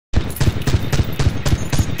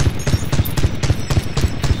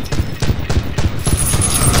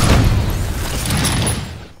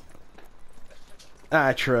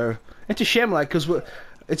Ah, true. It's a shame, like, because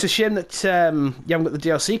it's a shame that you haven't got the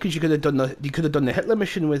DLC, because you could have done the Hitler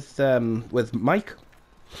mission with Mike.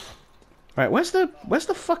 Right, where's the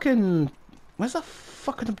fucking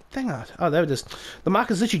thing at? Oh, there it is. The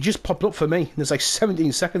marker's literally just popped up for me. There's like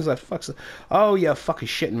 17 seconds left. Fuck's it. Oh, you're fucking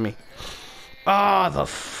shitting me. Ah, the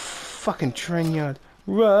fucking train yard.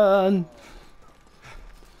 Run.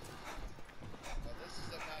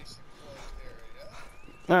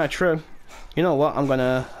 Ah, true. You know what? I'm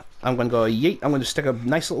gonna go yeet. I'm gonna stick a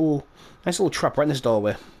nice little trap right in this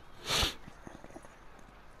doorway.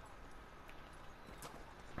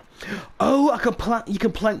 Oh, you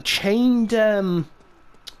can plant chained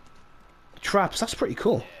traps. That's pretty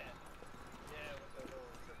cool.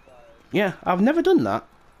 Yeah, I've never done that.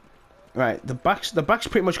 Right, the back's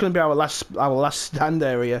pretty much gonna be our last stand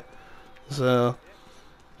area. So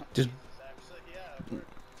just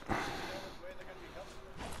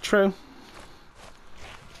true.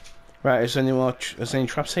 Right, is there any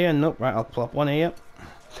traps here? Nope. Right, I'll plop one here.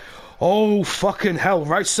 Oh, fucking hell.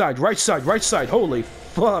 Right side, right side, right side. Holy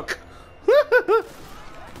fuck.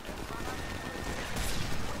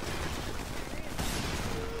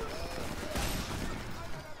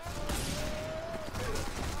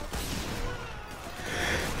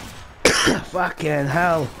 Fucking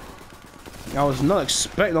hell. I was not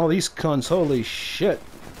expecting all these cunts. Holy shit.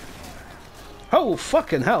 Oh,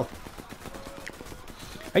 fucking hell.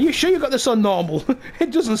 Are you sure you got this on normal?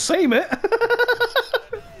 It doesn't seem it.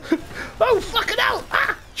 Oh, fucking hell!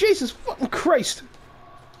 Ah, Jesus fucking Christ!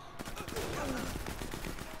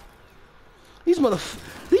 These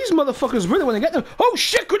motherfuckers really want to get them. Oh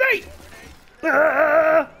shit! Grenade!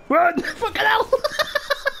 Run! Fucking hell!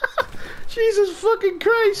 Jesus fucking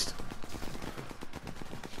Christ!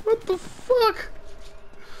 What the fuck?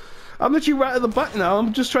 I'm literally right at the back now.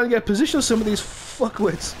 I'm just trying to get a position of some of these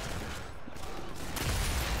fuckwits.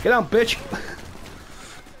 Get down, bitch!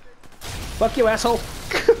 Fuck you, asshole!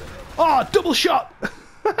 Oh, double shot!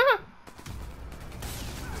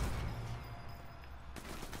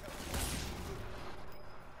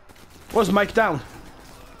 Was Mike down?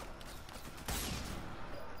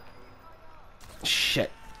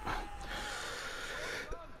 Shit.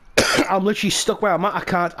 I'm literally stuck where I'm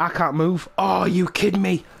at. I can't move. Oh, you kidding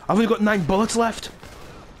me? I've only got 9 bullets left.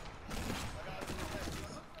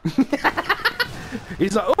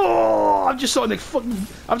 He's like, oh, I've just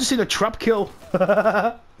seen a trap kill.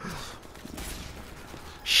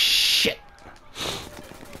 Shit.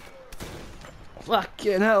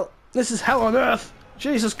 Fucking hell. This is hell on earth.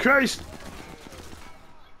 Jesus Christ.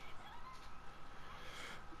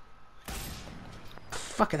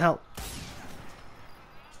 Fucking hell.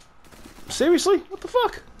 Seriously? What the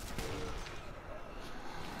fuck?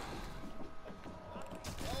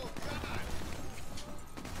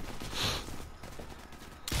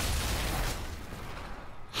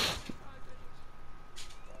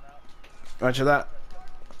 Roger that.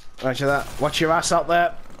 Roger that. Watch your ass out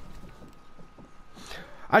there.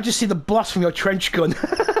 I just see the blast from your trench gun.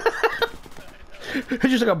 It's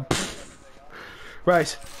just like a...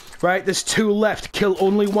 Right. Right, there's 2 left. Kill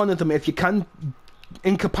only one of them. If you can,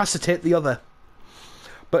 incapacitate the other.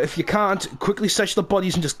 But if you can't, quickly search the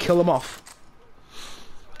bodies and just kill them off.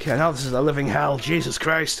 Okay, now this is a living hell. Jesus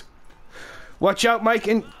Christ. Watch out, Mike.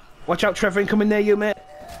 Watch out, Trevor. Incoming near you, mate.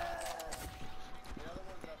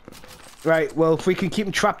 Right, well, if we can keep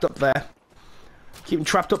them trapped up there. Keep them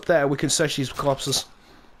trapped up there, we can search these corpses.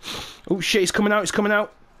 Oh shit, he's coming out, he's coming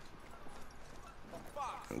out.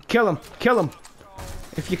 Kill him, kill him.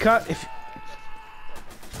 If you can't,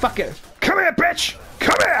 fuck it. Come here, bitch!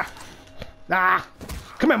 Come here! Ah!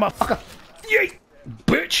 Come here, motherfucker! Yeet!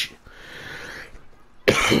 Bitch!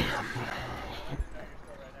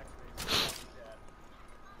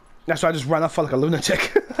 That's why I just ran off like a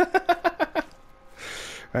lunatic.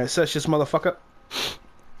 Alright, search this motherfucker.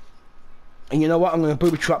 And you know what? I'm gonna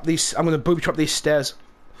booby trap these stairs.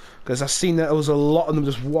 Because I've seen that there was a lot of them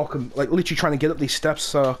just walking, like literally trying to get up these steps,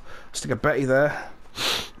 so stick a Betty there.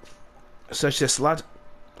 Search this lad.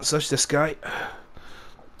 Search this guy.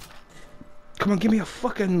 Come on, give me a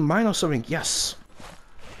fucking mine or something. Yes.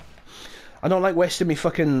 I don't like wasting me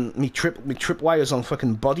trip wires on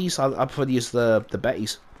fucking bodies. I prefer to use the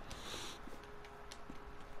Bettys.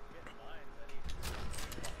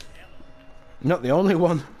 Not the only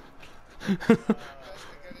one.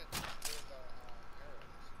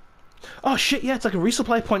 Oh shit, yeah, it's like a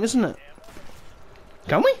resupply point, isn't it?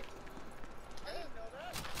 Can we?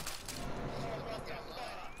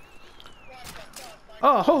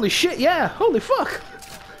 Oh, holy shit, yeah! Holy fuck!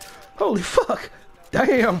 Holy fuck!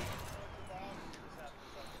 Damn!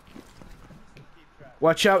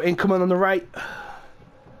 Watch out, incoming on the right.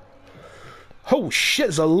 Oh shit,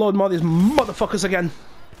 there's a load more of these motherfuckers again.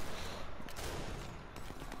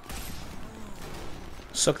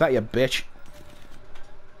 Suck that, you bitch.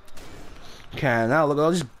 Okay, now look at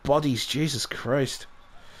all these bodies. Jesus Christ.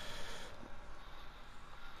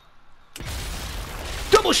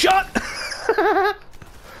 Double shot!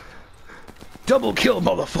 Double kill,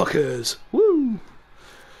 motherfuckers! Woo!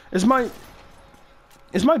 Is my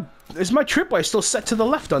tripwire still set to the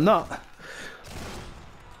left or not?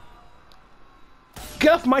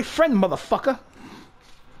 Get off my friend, motherfucker!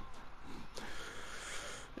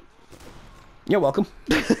 You're welcome.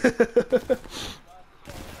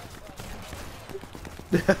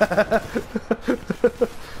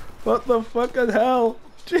 What the fucking hell?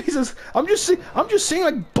 Jesus, I'm just seeing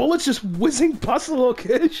like bullets just whizzing past the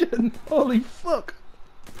location. Holy fuck.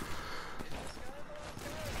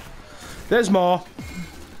 There's more.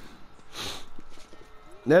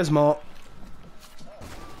 There's more.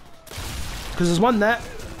 Because there's one there.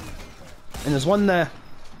 And there's one there.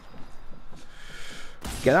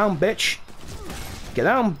 Get down, bitch. Get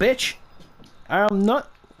down, bitch. I'm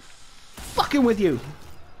not fucking with you.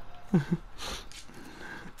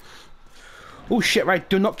 Oh shit, right,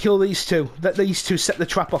 do not kill these two. Let these two set the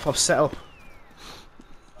trap off I've set up.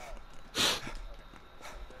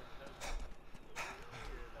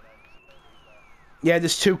 Yeah,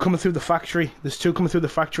 there's two coming through the factory. There's two coming through the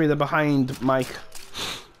factory. They're behind Mike.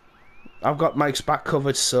 I've got Mike's back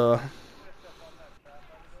covered, so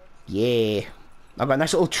yeah. I've got a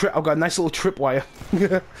nice little tripwire.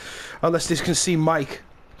 Unless this can see Mike.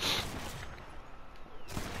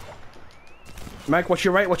 Mike, watch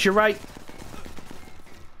your right, watch your right.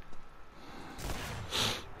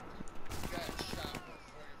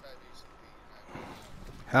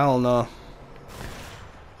 Hell no.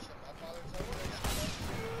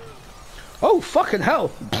 Oh, fucking hell.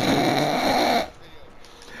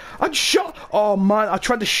 I shot. Oh man, I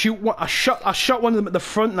tried to shoot one. I shot one of them at the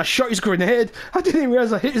front and I shot his grenade. I didn't even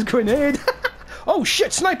realize I hit his grenade. Oh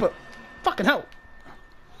shit, sniper. Fucking hell.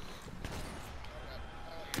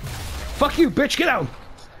 Fuck you, bitch, get down.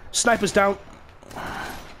 Sniper's down.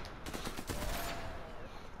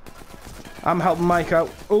 I'm helping Mike out.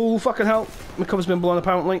 Oh, fucking hell. My cover's been blown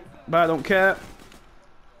apparently, but I don't care.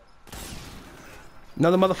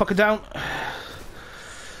 Another motherfucker down.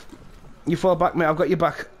 You fall back, mate. I've got your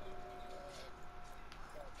back.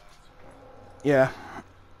 Yeah.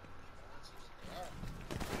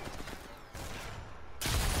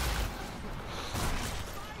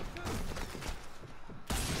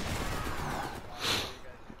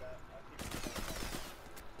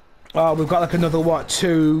 Oh, we've got like another what?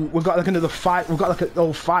 Two. We've got like another five. We've got like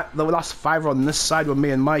the last five on this side with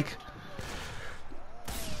me and Mike.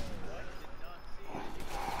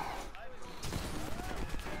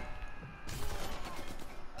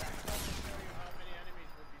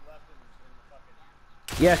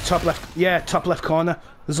 Yeah, top left. Yeah, top left corner.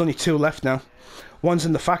 There's only two left now. One's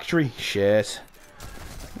in the factory. Shit.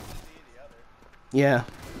 Yeah.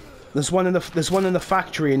 There's one in the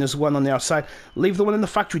factory and there's one on the outside. Leave the one in the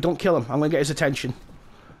factory. Don't kill him. I'm gonna get his attention.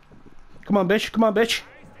 Come on, bitch. Come on, bitch.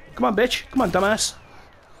 Come on, bitch. Come on, dumbass.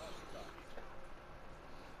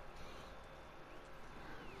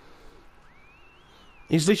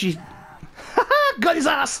 He's literally got his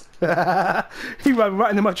ass. He ran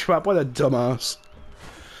right into my trap. What a dumbass.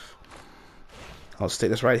 I'll stick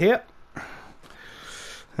this right here.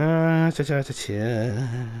 There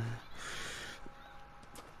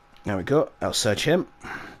we go. I'll search him.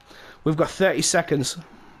 We've got 30 seconds.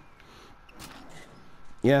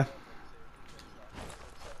 Yeah.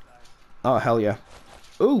 Oh, hell yeah.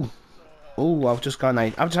 Ooh. Ooh, I've just had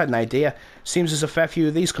an idea. Seems there's a fair few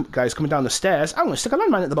of these guys coming down the stairs. I'm going to stick a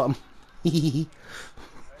landmine at the bottom.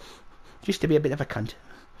 Just to be a bit of a cunt.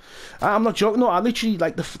 I'm not joking. No, I literally,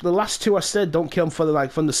 like, the last two I said, don't kill him for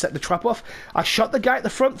the set the trap off. I shot the guy at the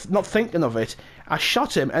front, not thinking of it. I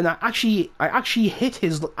shot him, and I actually hit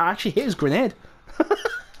his grenade.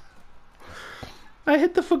 I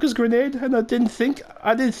hit the fucker's grenade, and I didn't think,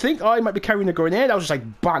 oh, he might be carrying a grenade. I was just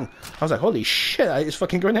like, bang. I was like, holy shit, I hit his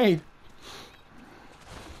fucking grenade.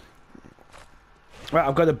 Right,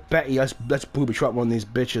 I've got a Betty. Let's booby trap one of these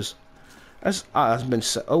bitches. That's been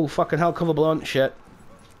set. Oh, fucking hell, cover blown. Shit.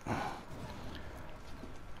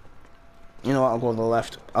 You know what? I'll go to the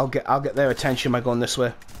left. I'll get their attention by going this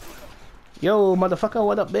way. Yo, motherfucker,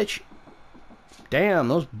 what up, bitch? Damn,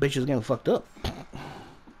 those bitches getting fucked up.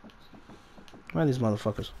 Where are these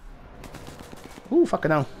motherfuckers? Ooh, fucking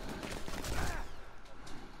hell.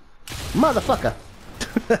 Motherfucker.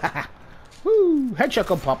 Woo, headshot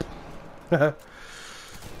can pop.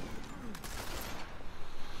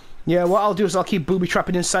 Yeah, what I'll do is I'll keep booby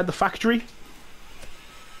trapping inside the factory.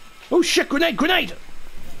 Oh shit, grenade, grenade!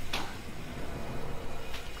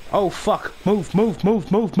 Oh fuck, move, move,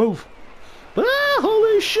 move, move, move. Ah,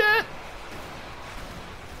 holy shit!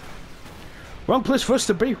 Wrong place for us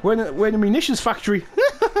to be. We're in a munitions factory.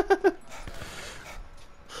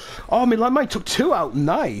 Oh, my landmine took 2 out.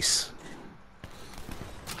 Nice.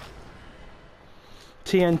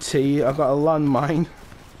 TNT. I've got a landmine.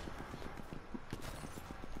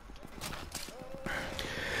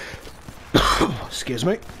 Excuse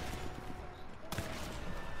me.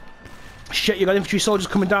 Shit, you got infantry soldiers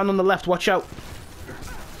coming down on the left. Watch out.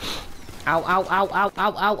 Ow, ow, ow, ow,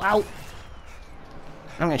 ow, ow, ow.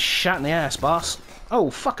 I'm getting shot in the ass, boss. Oh,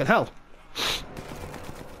 fucking hell.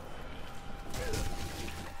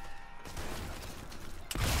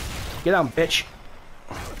 Get down, bitch.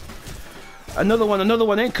 Another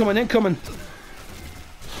one, incoming, incoming.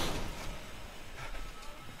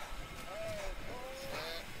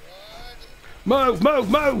 Move, move,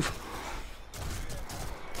 move!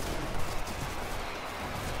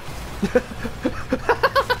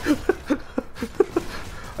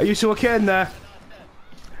 Are you two okay in there?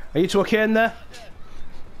 Are you two okay in there?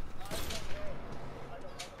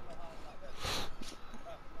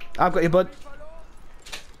 I've got you, bud.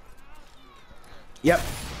 Yep.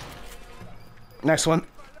 Next one.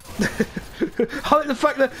 I like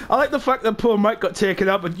the fact that poor Mike got taken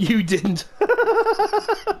out, but you didn't.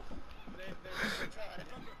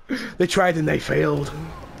 They tried and they failed.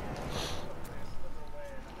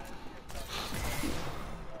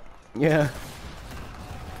 Yeah.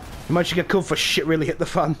 You might get killed for shit really hit the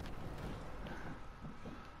fan.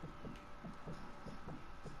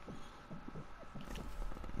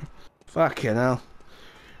 Fucking hell.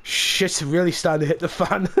 Shit's really starting to hit the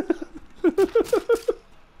fan.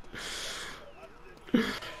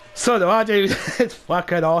 So do I, dude. It's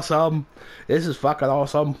fucking awesome. This is fucking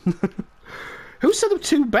awesome. Who set up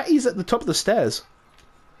 2 Bettys at the top of the stairs?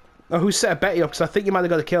 Or who set a Betty up? Because I think you might have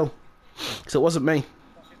got a kill. Because it wasn't me.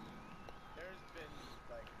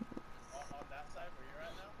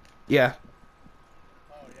 Yeah.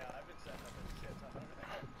 Oh yeah, I've been setting up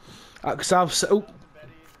this shit. Because I've... Oh.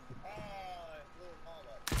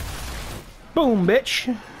 Boom,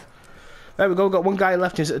 bitch. There we go, got one guy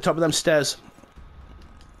left, he's at the top of them stairs.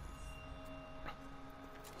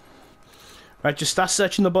 Right, just start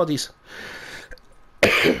searching the bodies.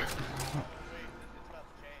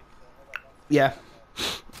 Yeah.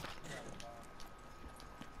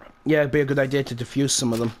 Yeah, it'd be a good idea to defuse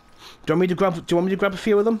some of them. Do you want me to grab a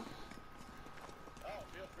few of them? Oh,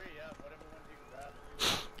 feel free, yeah, whatever ones you can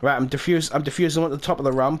grab. Right, I'm defusing them at the top of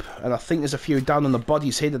the ramp, and I think there's a few down on the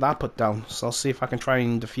bodies here that I put down. So I'll see if I can try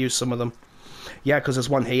and defuse some of them. Yeah, because there's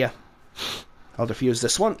one here. I'll defuse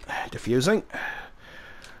this one. Defusing.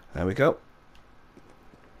 There we go.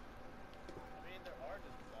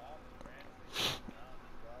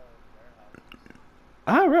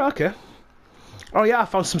 Ah, right, okay. Oh yeah, I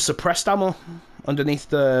found some suppressed ammo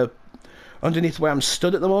underneath where I'm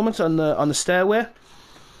stood at the moment on the stairway.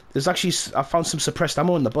 There's actually, I found some suppressed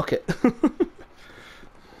ammo in the bucket.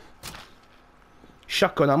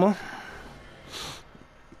 Shotgun ammo.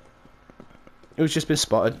 It was just been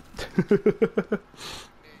spotted.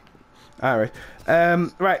 All right.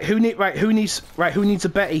 Right. Who needs a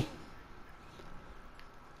Betty?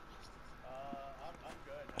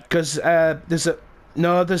 Because there's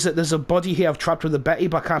a body here I've trapped with a Betty,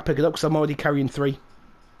 but I can't pick it up because I'm already carrying 3.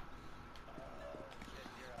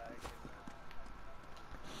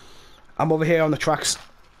 I'm over here on the tracks.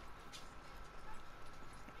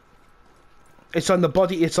 It's on the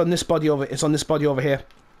body. It's on this body over. It's on this body over here.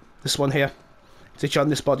 This one here. It's on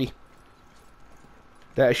this body.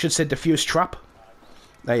 There, it should say diffuse trap.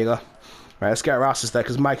 There you go. Right, let's get our asses there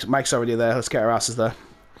because Mike's already there. Let's get our asses there.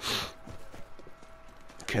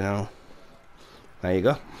 Okay, now. There you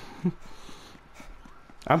go.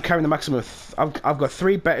 I'm carrying the maximum. I've got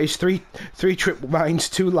 3 Bettys, 3 trip mines,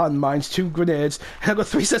 2 land mines, 2 grenades, and I've got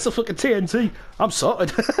 3 sets of fucking TNT. I'm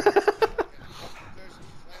sorted.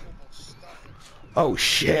 Oh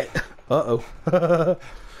shit. Uh-oh.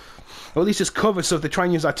 Well, at least it's covered, so if they try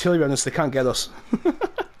and use artillery on us, they can't get us.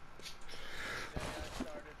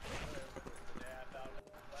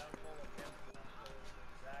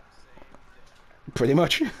 Pretty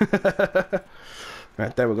much.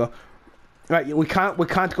 Right, there we go. Right, we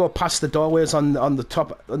can't go past the doorways on the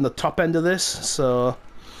top end of this, so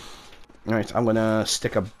right, I'm gonna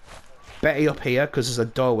stick a Betty up here because there's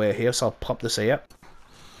a doorway here, so I'll pop this here.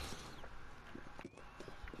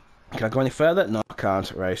 Can I go any further? No, I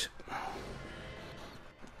can't. Right.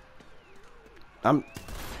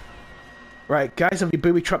 Right, guys, have you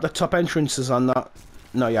booby trapped the top entrances on that?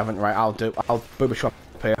 No, you haven't. Right, I'll booby trap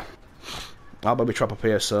up here. I'll probably trap up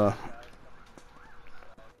here, so...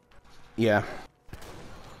 Yeah.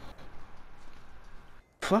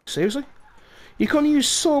 Fuck, seriously? You can only use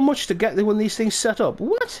so much to get one of these things set up.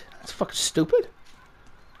 What? That's fucking stupid.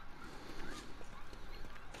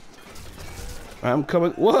 I'm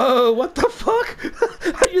coming. Whoa, what the fuck?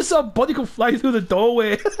 I just saw a body go flying through the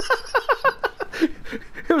doorway.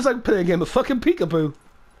 It was like playing a game of fucking peekaboo.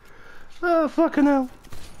 Oh, fucking hell.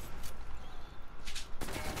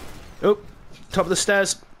 Oh, top of the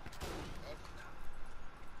stairs.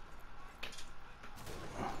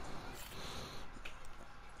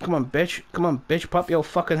 Come on, bitch. Come on, bitch. Pop your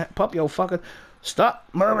fucking... Stop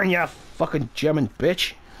murmuring, you fucking German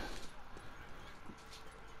bitch.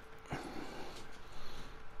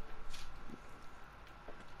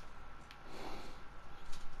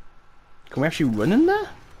 Can we actually run in there?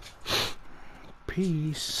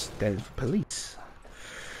 Peace, then police.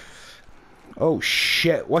 Oh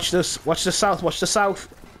shit, watch this. Watch the south, watch the south.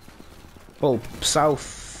 Oh,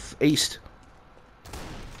 south, east.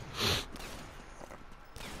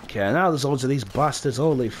 Okay, now there's loads of these bastards.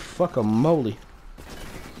 Holy fucking moly.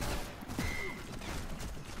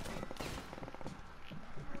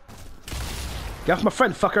 Get off my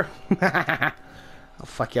friend, fucker. I'll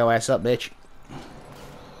fuck your ass up, bitch.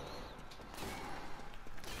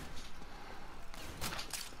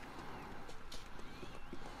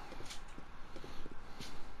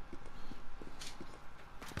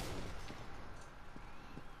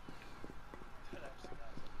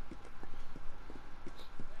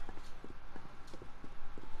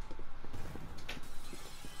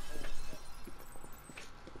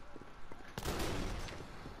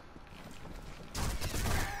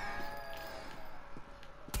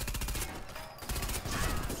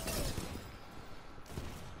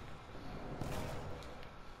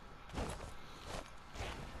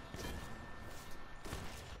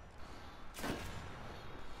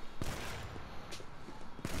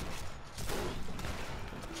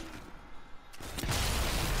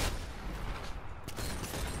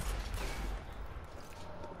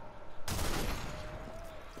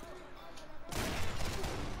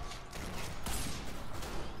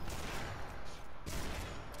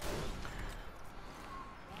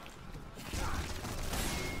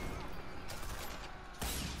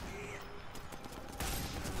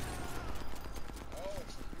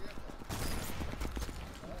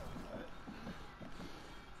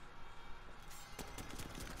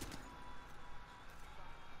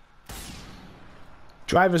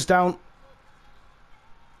 Driver's down.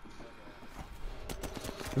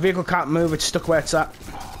 The vehicle can't move, it's stuck where it's at.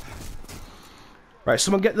 Right,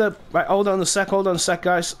 someone get the... Right, hold on a sec,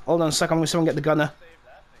 guys. Hold on a sec, I'm gonna someone get the gunner.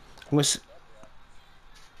 I'm gonna...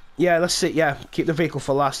 Yeah, let's see, yeah. Keep the vehicle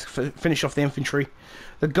for last. Finish off the infantry.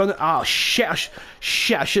 The gunner... Oh, shit, I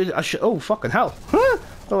should... Oh, fucking hell. Huh?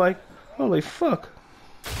 Holy fuck.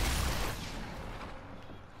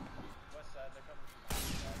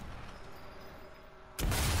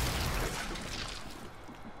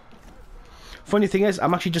 Funny thing is,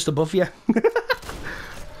 I'm actually just above you.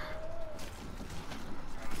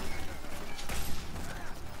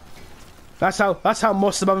 That's how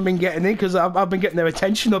most of them haven't been getting in, because I've been getting their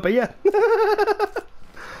attention up here.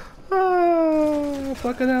 Oh,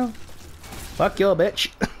 fucking hell. Fuck your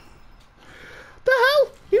bitch. The hell?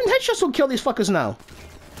 Even headshots will kill these fuckers now.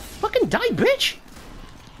 Fucking die, bitch.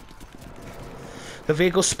 The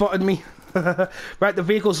vehicle spotted me. Right, the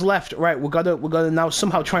vehicle's left. Right, we're gonna now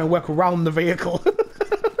somehow try and work around the vehicle.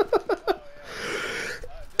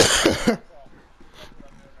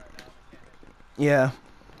 Yeah.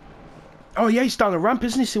 Oh yeah, he's down the ramp,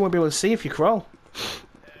 isn't he? So he won't be able to see if you crawl.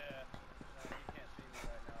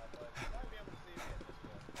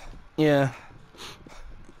 Yeah.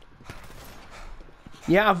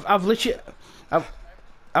 Yeah, I've literally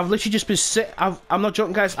just been I'm not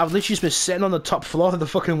joking, guys. I've literally just been sitting on the top floor of the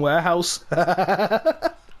fucking warehouse.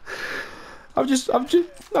 I've just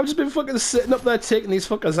been fucking sitting up there taking these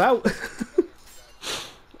fuckers out.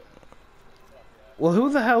 Well,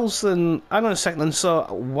 who the hell's then? Hang on a second. And so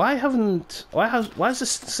why is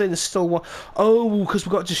this saying there's still one? Oh, because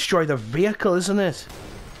we've got to destroy the vehicle, isn't it?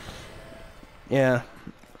 Yeah.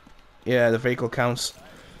 Yeah, the vehicle counts.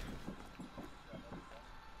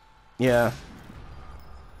 Yeah.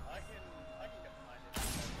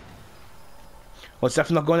 Well, it's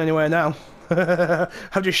definitely not going anywhere now.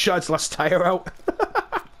 I've just shot its last tire out.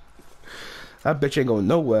 That bitch ain't going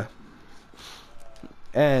nowhere.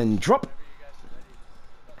 And drop.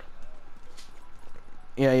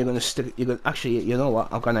 Yeah, you're gonna stick. You're gonna actually. You know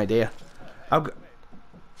what? I've got an idea. Oh,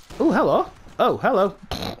 hello. Oh, hello.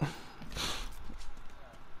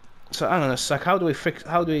 So hang on a sec. How do we fix?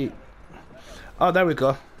 How do we? Oh, there we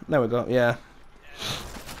go. There we go. Yeah.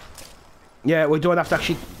 Yeah, we don't have to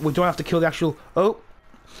actually. We don't have to kill the actual. Oh,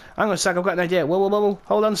 hang on a sec. I've got an idea. Whoa, whoa, whoa, whoa.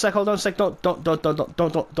 Hold on a sec. Hold on a sec. Don't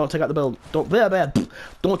take out the build.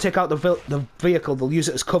 Don't take out the vehicle. They'll use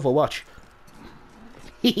it as cover. Watch.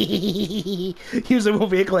 Use the whole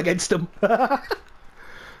vehicle against them.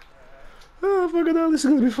 Oh, fucking hell, this is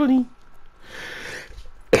gonna be funny.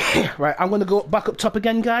 Right, I'm gonna go back up top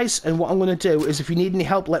again, guys, and what I'm gonna do is, if you need any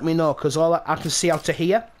help, let me know, because all I can see out to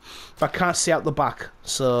here, but I can't see out the back.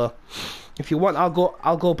 So, if you want,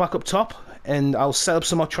 I'll go back up top, and I'll set up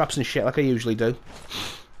some more traps and shit like I usually do.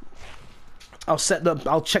 I'll check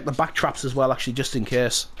the back traps as well, actually, just in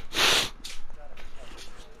case.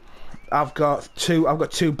 I've got two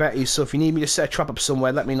Bettys, so if you need me to set a trap up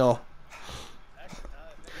somewhere, let me know.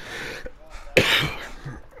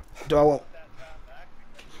 Do I want?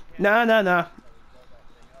 No.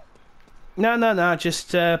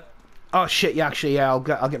 Just oh shit, yeah, actually, yeah, I'll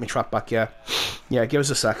get my trap back. Yeah, give us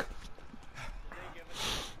a sec.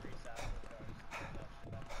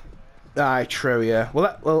 Aye, true. Yeah.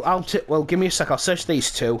 Well, give me a sec. I'll search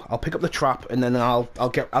these two. I'll pick up the trap, and then I'll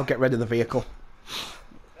get rid of the vehicle.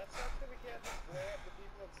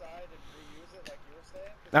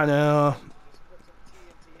 I know.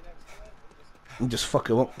 And just fuck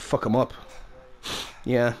them up.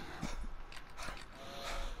 Yeah.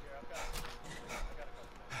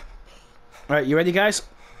 Alright, you ready, guys?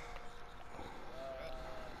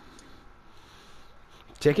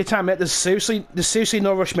 Take your time, mate. There's seriously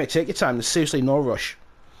no rush, mate. Take your time. There's seriously no rush.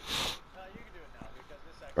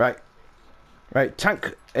 Right. Right,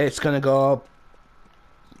 tank. It's gonna go. What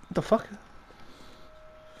the fuck?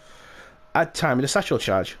 Add time with a satchel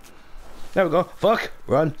charge. There we go. Fuck.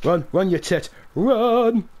 Run, you tit.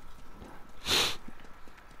 Run.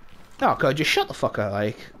 Oh god, just shut the fuck up,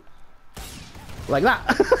 like that.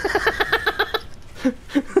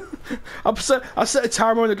 I set a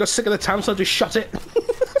timer and I got sick of the time, so I just shut it.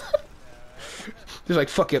 Just like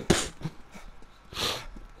fuck it.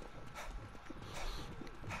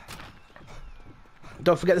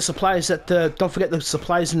 Don't forget the supplies don't forget the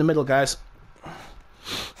supplies in the middle, guys.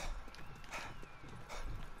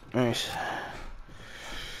 Right.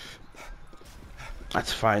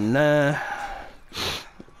 That's fine there.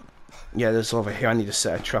 Yeah, there's over here. I need to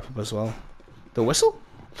set a trap up as well. The whistle?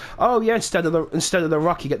 Oh yeah, instead of the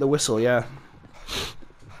rock, you get the whistle. Yeah.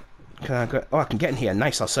 Can I go? Oh, I can get in here.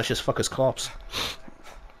 Nice. I'll search this fucker's corpse.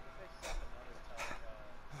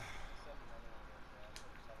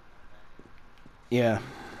 Yeah.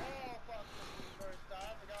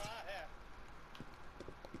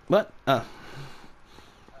 What? Oh.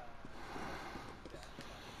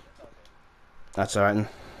 That's alright.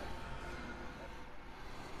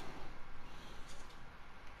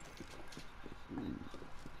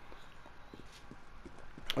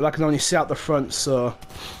 Well, I can only see out the front, so...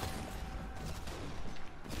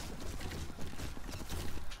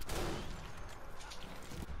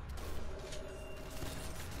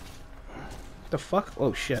 The fuck?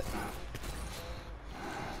 Oh shit.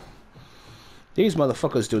 These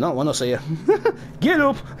motherfuckers do not want to see you. Get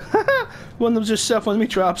up! One of them just set one of me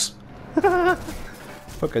traps.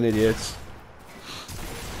 Fucking idiots.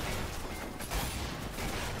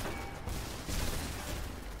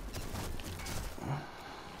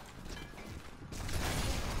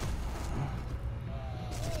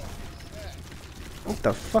 What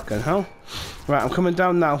the fucking hell? Right, I'm coming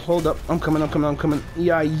down now. Hold up. I'm coming.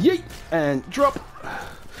 Yeah, yeet! And drop.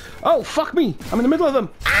 Oh, fuck me! I'm in the middle of them.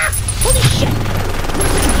 Ah! Holy shit!